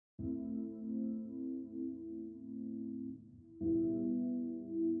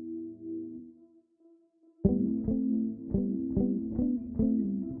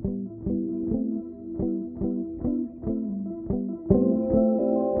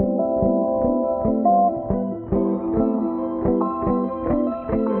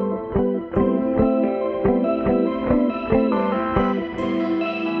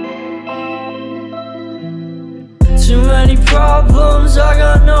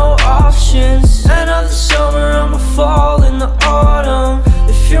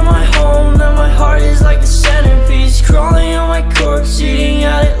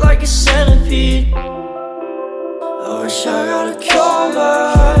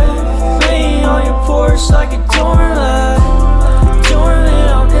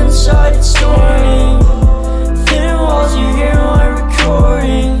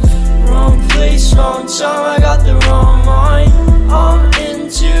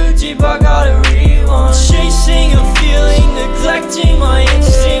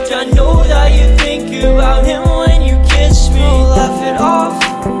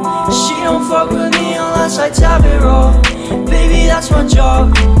on a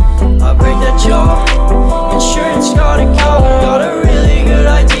job, I break that jaw. Insurance gotta cover, got a really good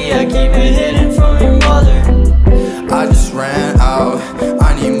idea, keep it hidden from your mother. I just ran out,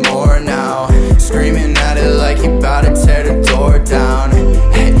 I need more now. Screaming at it like he bout to tear the door down.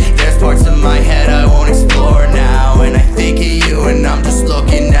 Hey, there's parts of my head I won't explore now, and I think of you and I'm just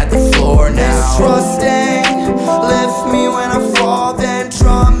looking at the floor now. Trusting, lift me when I fall, then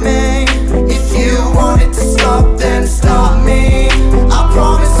drop me. If you want it to stop, then stop me. I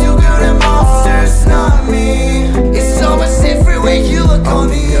promise you good and monsters, not me. It's so much different when you look on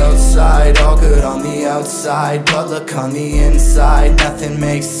the outside. All good on the outside, but look on the inside, nothing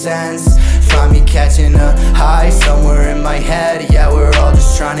makes sense. Find me catching a high somewhere in my head. Yeah, we're all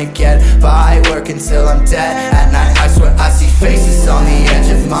just trying to get by, work until I'm dead. At night I swear I see faces on the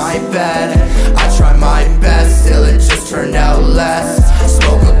edge of my bed. I try my best, still it just turned out less.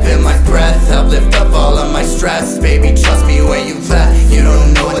 Smoke up in my breath, help lift up all of my stress. Baby, trust me when you left, you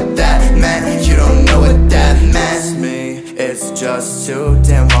don't know what that meant. You don't know what that meant. It's me, it's just too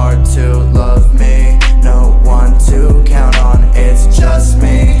damn hard to love me. No one to count on, it's just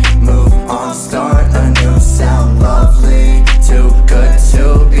me. Move on, start a new sound lovely. Too good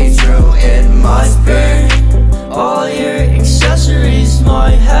to be true, it must be. All your accessories, my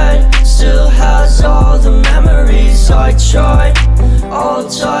head still has all the memories. I tried all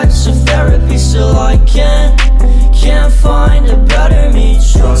types of therapy, still I can't find a better me.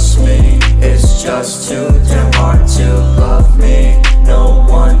 Trust me, it's just too damn hard to love me. No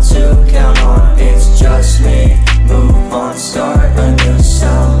one to count on, it's just me. Move on, start a new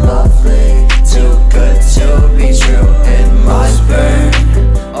sound lovely. Too good to be true, it must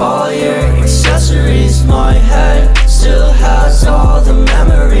burn. All your accessories, my head still has all the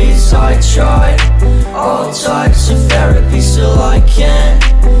memories. I tried all types of therapy, still I can't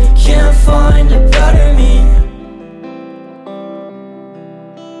find a better me.